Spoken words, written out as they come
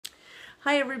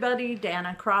Hi everybody,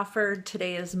 Danna Crawford.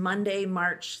 Today is Monday,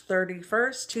 March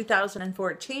 31st,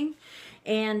 2014,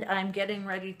 and I'm getting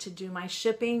ready to do my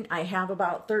shipping. I have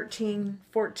about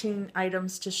 14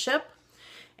 items to ship,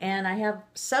 and I have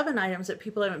 7 items that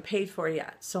people haven't paid for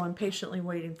yet, so I'm patiently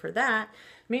waiting for that.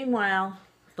 Meanwhile,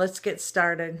 let's get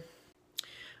started.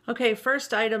 Okay,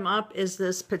 first item up is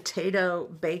this potato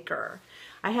baker.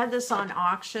 I had this on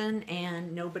auction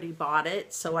and nobody bought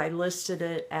it, so I listed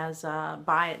it as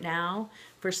buy it now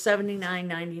for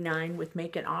 $79.99 with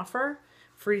make an offer,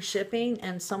 free shipping,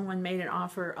 and someone made an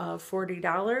offer of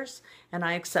 $40 and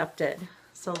I accepted.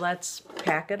 So let's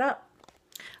pack it up.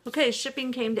 Okay,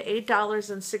 shipping came to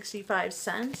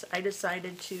 $8.65. I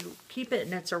decided to keep it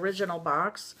in its original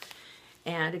box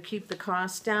and to keep the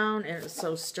cost down, and it's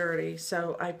so sturdy.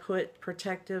 So I put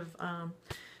protective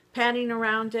padding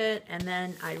around it, and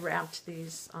then I wrapped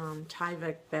these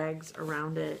Tyvek bags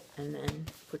around it and then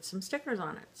put some stickers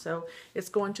on it. So it's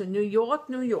going to New York,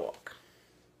 New York.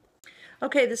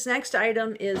 Okay, this next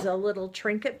item is a little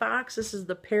trinket box. This is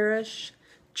the Parish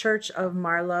Church of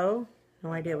Marlow.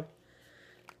 No idea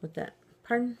what that,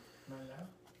 pardon? Marlow?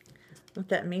 What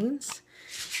that means.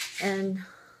 And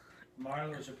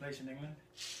Marlow is a place in England?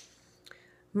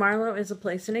 Marlow is a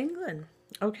place in England.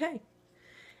 Okay.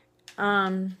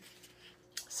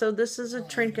 So this is a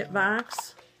trinket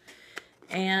box,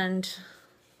 and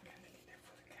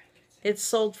it's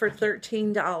sold for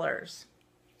 $13.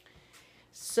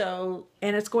 So,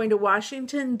 and it's going to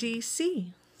Washington,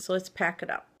 D.C. So let's pack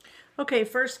it up. Okay,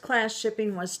 first class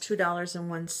shipping was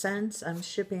 $2.01. I'm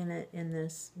shipping it in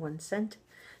this 1 cent.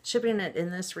 Shipping it in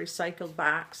this recycled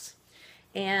box.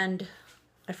 And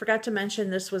I forgot to mention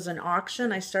this was an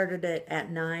auction. I started it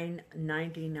at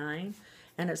 $9.99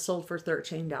 and it sold for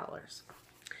 $13.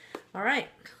 All right,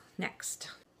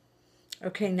 next.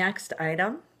 Okay, next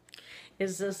item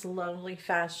is this lovely,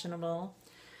 fashionable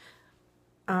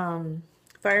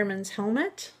fireman's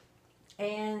helmet.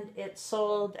 And it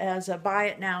sold as a buy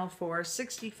it now for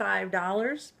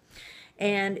 $65.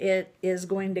 And it is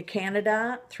going to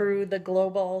Canada through the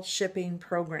global shipping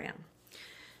program.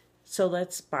 So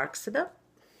let's box it up.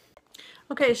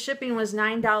 Okay, shipping was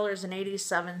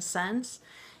 $9.87,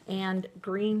 and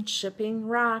green shipping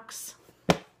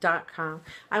rocks.com.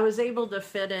 I was able to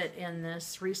fit it in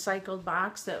this recycled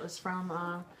box that was from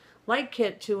a light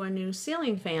kit to a new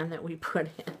ceiling fan that we put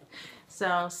in.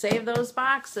 So save those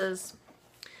boxes.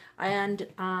 And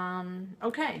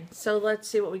okay, so let's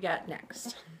see what we got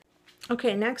next.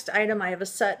 Okay, next item, I have a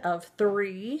set of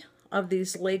 3 of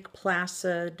these Lake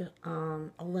Placid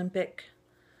Olympic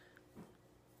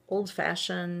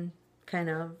old-fashioned kind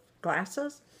of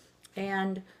glasses,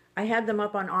 and I had them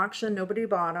up on auction. Nobody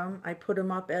bought them. I put them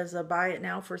up as a buy it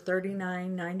now for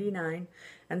 $39.99,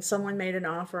 and someone made an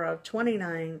offer of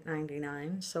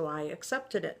 $29.99, so I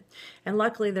accepted it. And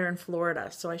luckily they're in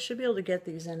Florida, so I should be able to get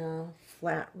these in a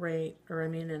flat rate, or I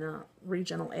mean in a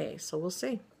regional A, so we'll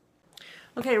see.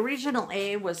 Okay, regional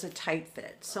A was a tight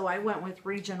fit, so I went with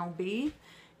regional B,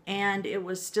 and it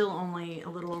was still only a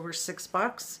little over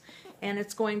 $6, and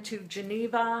it's going to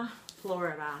Geneva,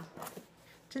 Florida.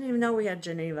 Didn't even know we had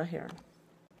Geneva here.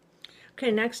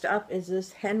 Okay, next up is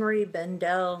this Henry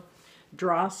Bendel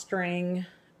drawstring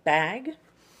bag,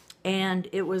 and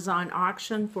it was on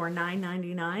auction for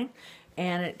 $9.99,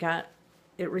 and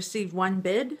it received 1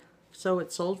 bid, so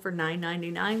it sold for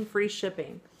 $9.99, free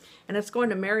shipping. And it's going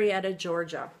to Marietta,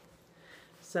 Georgia.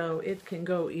 So it can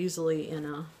go easily in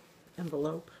an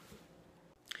envelope.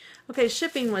 Okay,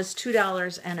 shipping was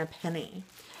 $2 and a penny.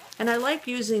 And I like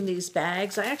using these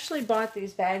bags. I actually bought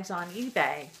these bags on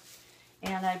eBay.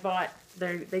 And I bought,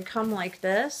 they come like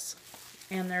this.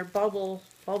 And they're bubble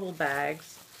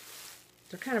bags.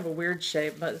 They're kind of a weird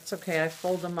shape, but it's okay. I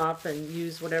fold them up and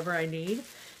use whatever I need.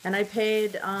 And I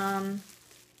paid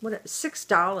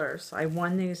 $6. I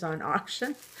won these on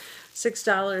auction.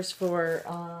 $6 for,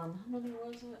 how many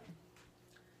was it?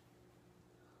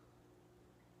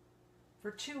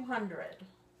 For 200.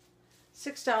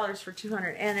 $6 for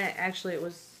 200, and it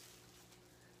was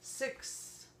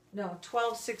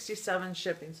 $12.67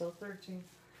 shipping, so 13.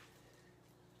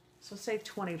 So say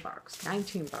 20 bucks,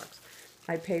 19 bucks.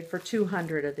 I paid for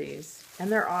 200 of these, and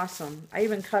they're awesome. I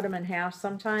even cut them in half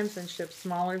sometimes and ship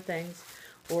smaller things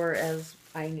or as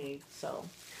I need. So,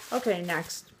 okay,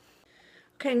 next.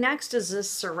 Okay, next is this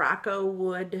Sirocco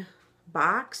wood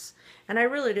box, and I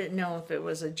really didn't know if it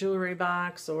was a jewelry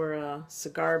box or a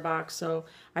cigar box, so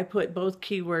I put both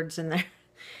keywords in there.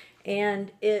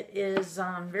 And it is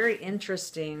very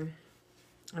interesting.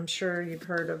 I'm sure you've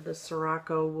heard of the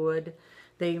Sirocco wood.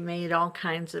 They made all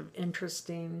kinds of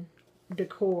interesting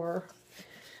decor.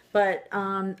 But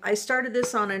I started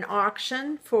this on an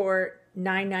auction for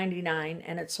 $9.99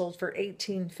 and it sold for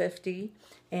 $18.50,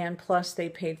 and plus they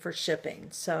paid for shipping.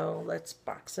 So let's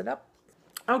box it up.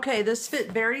 Okay, this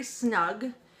fit very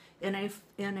snug in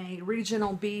a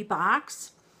regional B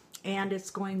box, and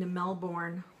it's going to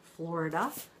Melbourne,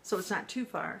 Florida, so it's not too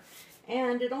far.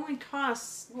 And it only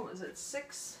costs, what was it,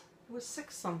 $6? It was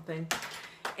 $6 something.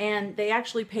 And they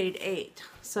actually paid $8.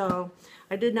 So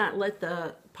I did not let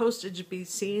the postage be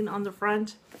seen on the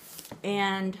front.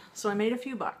 And so I made a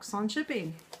few bucks on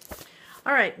shipping.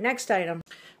 All right, next item.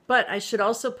 But I should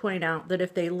also point out that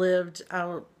if they lived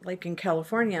out like in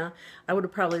California, I would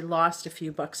have probably lost a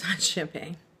few bucks on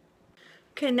shipping.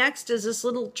 Okay, next is this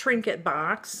little trinket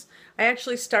box. I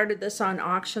actually started this on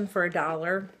auction for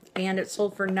 $1 and it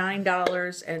sold for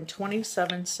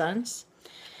 $9.27.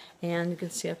 And you can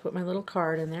see I put my little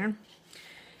card in there.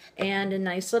 And a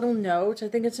nice little note. I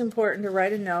think it's important to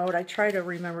write a note. I try to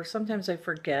remember. Sometimes I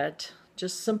forget.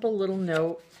 Just simple little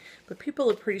note. But people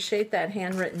appreciate that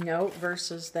handwritten note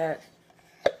versus that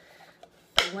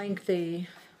lengthy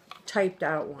typed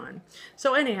out one.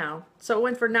 So anyhow, so it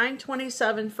went for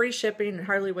 $9.27, free shipping, and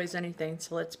hardly weighs anything.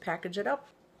 So let's package it up.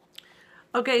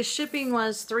 Okay, shipping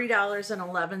was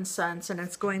 $3.11, and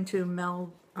it's going to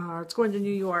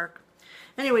New York.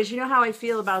 Anyways, you know how I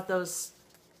feel about those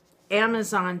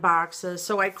Amazon boxes,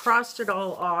 so I crossed it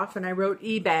all off and I wrote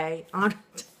eBay on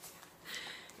it.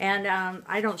 And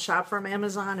I don't shop from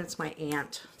Amazon, it's my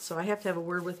aunt. So I have to have a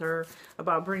word with her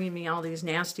about bringing me all these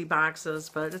nasty boxes,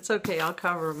 but it's okay, I'll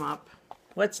cover them up.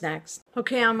 What's next?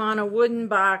 Okay, I'm on a wooden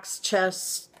box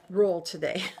chest roll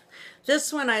today.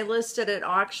 This one I listed at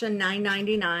auction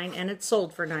 $9.99 and it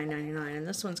sold for $9.99. And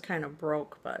this one's kind of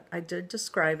broke, but I did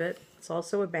describe it. It's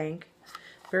also a bank.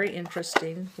 Very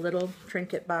interesting little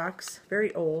trinket box,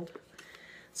 very old.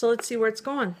 So let's see where it's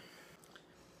going.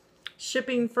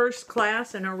 Shipping first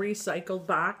class in a recycled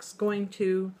box, going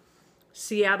to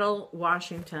Seattle,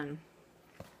 Washington.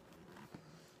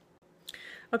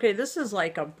 Okay, this is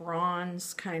like a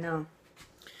bronze kind of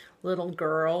little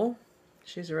girl.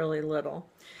 She's really little.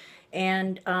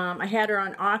 And I had her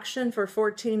on auction for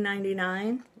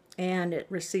 $14.99 and it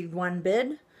received one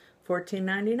bid,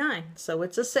 $14.99. So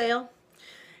it's a sale.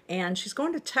 And she's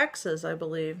going to Texas, I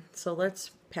believe. So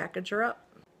let's package her up.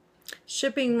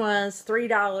 Shipping was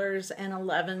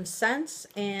 $3.11,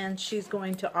 and she's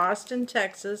going to Austin,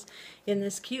 Texas, in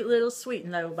this cute little Sweet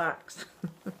and Low box.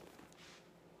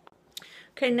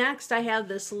 Okay, next I have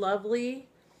this lovely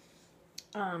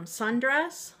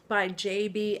sundress by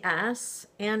JBS,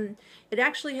 and it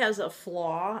actually has a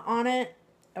flaw on it.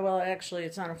 Well, actually,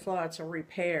 it's not a flaw, it's a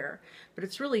repair. But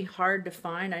it's really hard to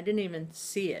find. I didn't even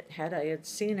see it. Had I had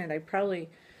seen it, I probably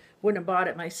wouldn't have bought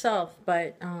it myself.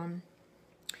 But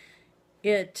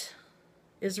it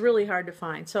is really hard to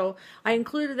find. So I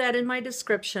included that in my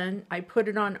description. I put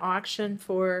it on auction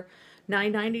for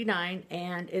 $9.99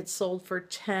 and it sold for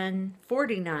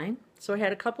 $10.49. So I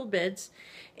had a couple bids,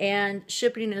 and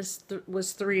shipping was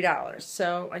 $3.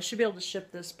 So I should be able to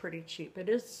ship this pretty cheap. It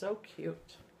is so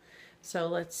cute. So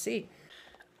let's see.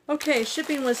 Okay,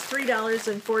 shipping was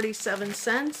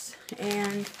 $3.47,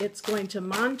 and it's going to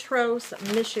Montrose,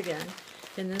 Michigan,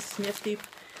 in this nifty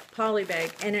poly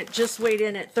bag, and it just weighed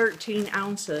in at 13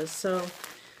 ounces. So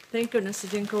thank goodness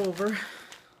it didn't go over.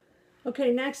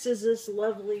 Okay, next is this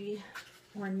lovely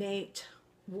ornate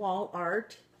wall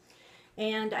art.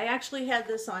 And I actually had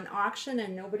this on auction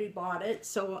and nobody bought it,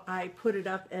 so I put it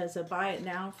up as a buy it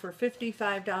now for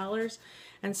 $55,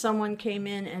 and someone came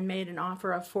in and made an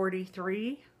offer of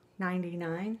 $43.99,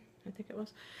 I think it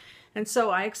was. And so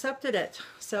I accepted it.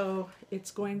 So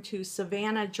it's going to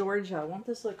Savannah, Georgia. Won't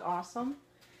this look awesome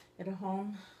at a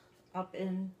home up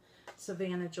in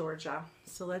Savannah, Georgia?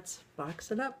 So let's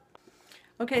box it up.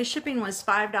 Okay, shipping was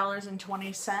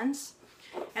 $5.20,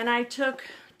 and I took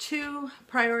 2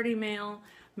 Priority Mail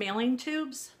mailing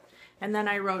tubes, and then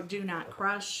I wrote "Do Not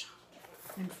Crush"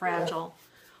 and "Fragile"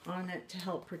 on it to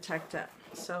help protect it.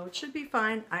 So it should be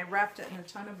fine. I wrapped it in a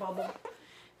ton of bubble,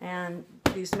 and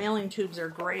these mailing tubes are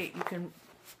great. You can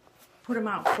put them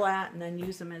out flat and then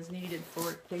use them as needed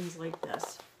for things like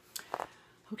this.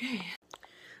 Okay.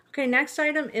 Okay, next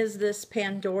item is this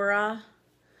Pandora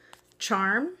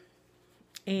charm,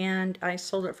 and I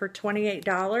sold it for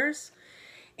 $28,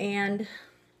 and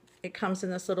it comes in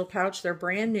this little pouch. They're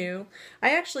brand new.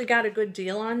 I actually got a good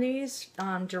deal on these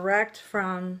direct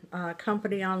from a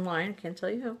company online. Can't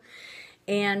tell you who.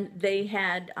 And they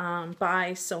had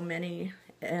buy so many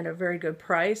at a very good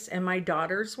price. And my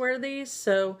daughters wear these,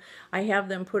 so I have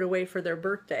them put away for their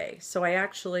birthday. So I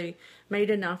actually made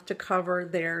enough to cover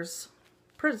theirs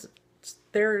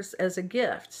as a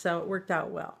gift. So it worked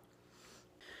out well.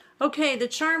 Okay, the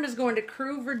charm is going to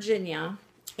Crew, Virginia,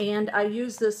 and I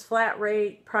use this flat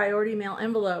rate priority mail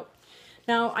envelope.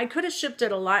 Now, I could have shipped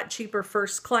it a lot cheaper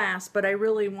first class, but I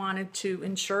really wanted to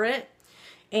insure it.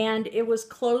 And it was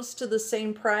close to the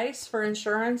same price for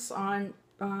insurance on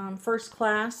first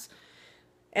class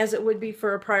as it would be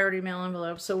for a priority mail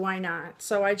envelope, so why not?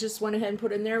 So I just went ahead and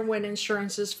put in there when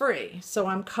insurance is free. So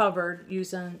I'm covered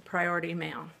using priority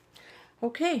mail.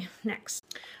 Okay, next.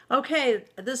 Okay,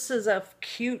 this is a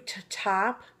cute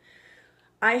top.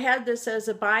 I had this as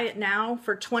a buy it now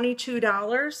for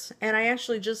 $22, and I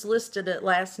actually just listed it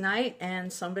last night,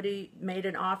 and somebody made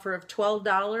an offer of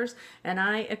 $12, and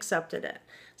I accepted it.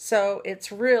 So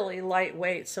it's really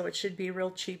lightweight, so it should be real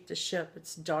cheap to ship.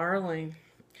 It's darling.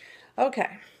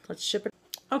 Okay, let's ship it.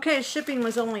 Okay, shipping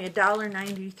was only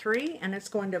 $1.93, and it's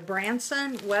going to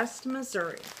Branson, West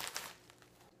Missouri.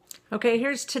 Okay,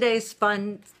 here's today's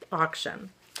fun auction.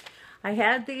 I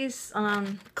had these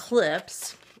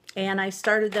clips, and I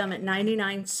started them at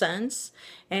 99 cents,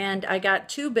 and I got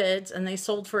 2 bids, and they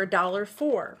sold for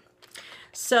 $1.04.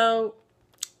 So,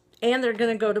 and they're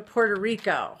going to go to Puerto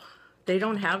Rico. They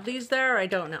don't have these there? I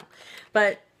don't know.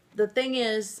 But the thing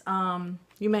is,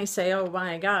 you may say, oh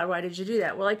my God, why did you do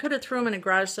that? Well, I could have threw them in a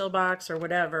garage sale box or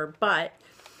whatever, but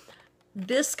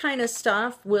this kind of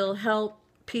stuff will help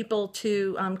people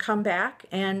to come back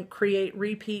and create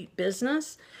repeat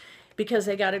business because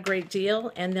they got a great deal,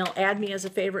 and they'll add me as a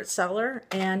favorite seller,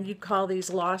 and you call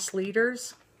these lost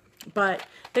leaders, but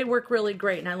they work really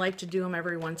great, and I like to do them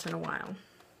every once in a while.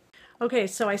 Okay,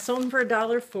 so I sold them for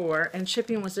 $1.04, and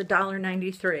shipping was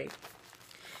 $1.93,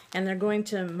 and they're going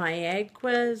to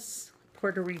Mayaguez,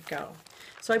 Puerto Rico.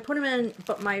 So I put them in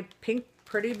my pink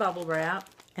pretty bubble wrap,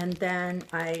 and then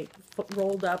I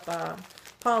rolled up a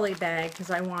poly bag because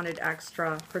I wanted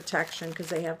extra protection because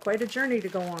they have quite a journey to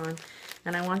go on,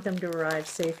 and I want them to arrive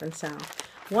safe and sound.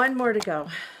 One more to go.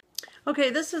 Okay,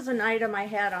 this is an item I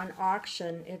had on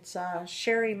auction. It's a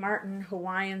Sherry Martin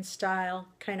Hawaiian style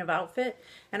kind of outfit,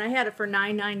 and I had it for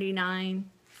 $9.99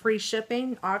 free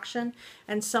shipping auction,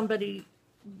 and somebody,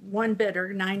 one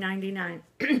bidder, $9.99.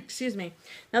 Excuse me.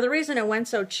 Now the reason it went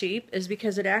so cheap is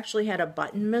because it actually had a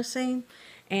button missing,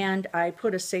 and I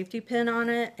put a safety pin on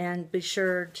it and be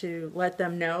sure to let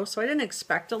them know. So I didn't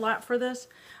expect a lot for this.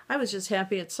 I was just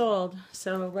happy it sold.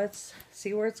 So let's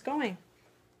see where it's going.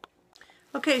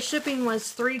 Okay, shipping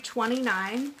was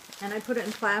 $3.29, and I put it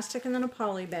in plastic and then a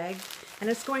poly bag, and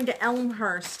it's going to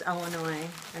Elmhurst, Illinois.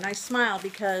 And I smile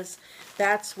because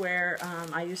that's where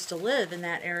I used to live, in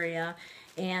that area,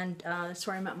 and that's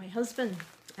where I met my husband.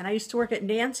 And I used to work at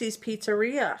Nancy's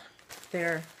Pizzeria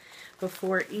there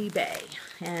before eBay,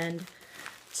 and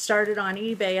started on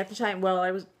eBay at the time. Well,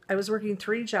 I was working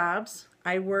 3 jobs.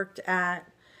 I worked at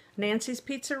Nancy's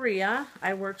Pizzeria,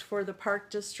 I worked for the Park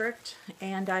District,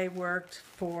 and I worked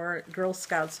for Girl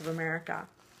Scouts of America.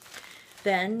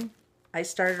 Then I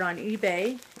started on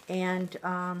eBay and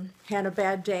had a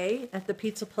bad day at the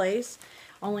pizza place.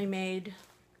 Only made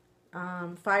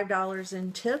 $5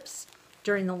 in tips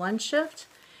during the lunch shift.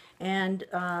 And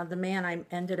the man I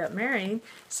ended up marrying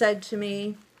said to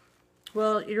me,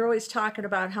 well, you're always talking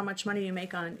about how much money you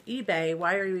make on eBay.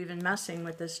 Why are you even messing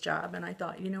with this job? And I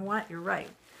thought, you know what? You're right.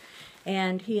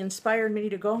 And he inspired me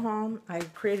to go home. I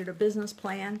created a business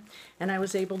plan, and I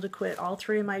was able to quit all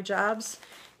 3 of my jobs.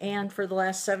 And for the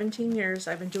last 17 years,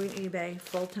 I've been doing eBay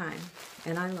full time,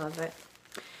 and I love it.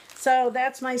 So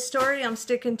that's my story. I'm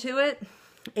sticking to it,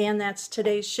 and that's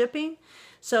today's shipping.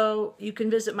 So you can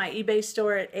visit my eBay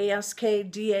store at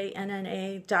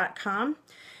askdanna.com,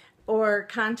 or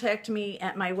contact me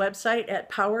at my website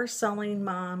at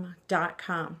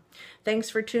powersellingmom.com. Thanks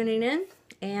for tuning in,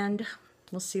 and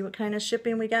we'll see what kind of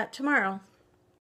shipping we got tomorrow.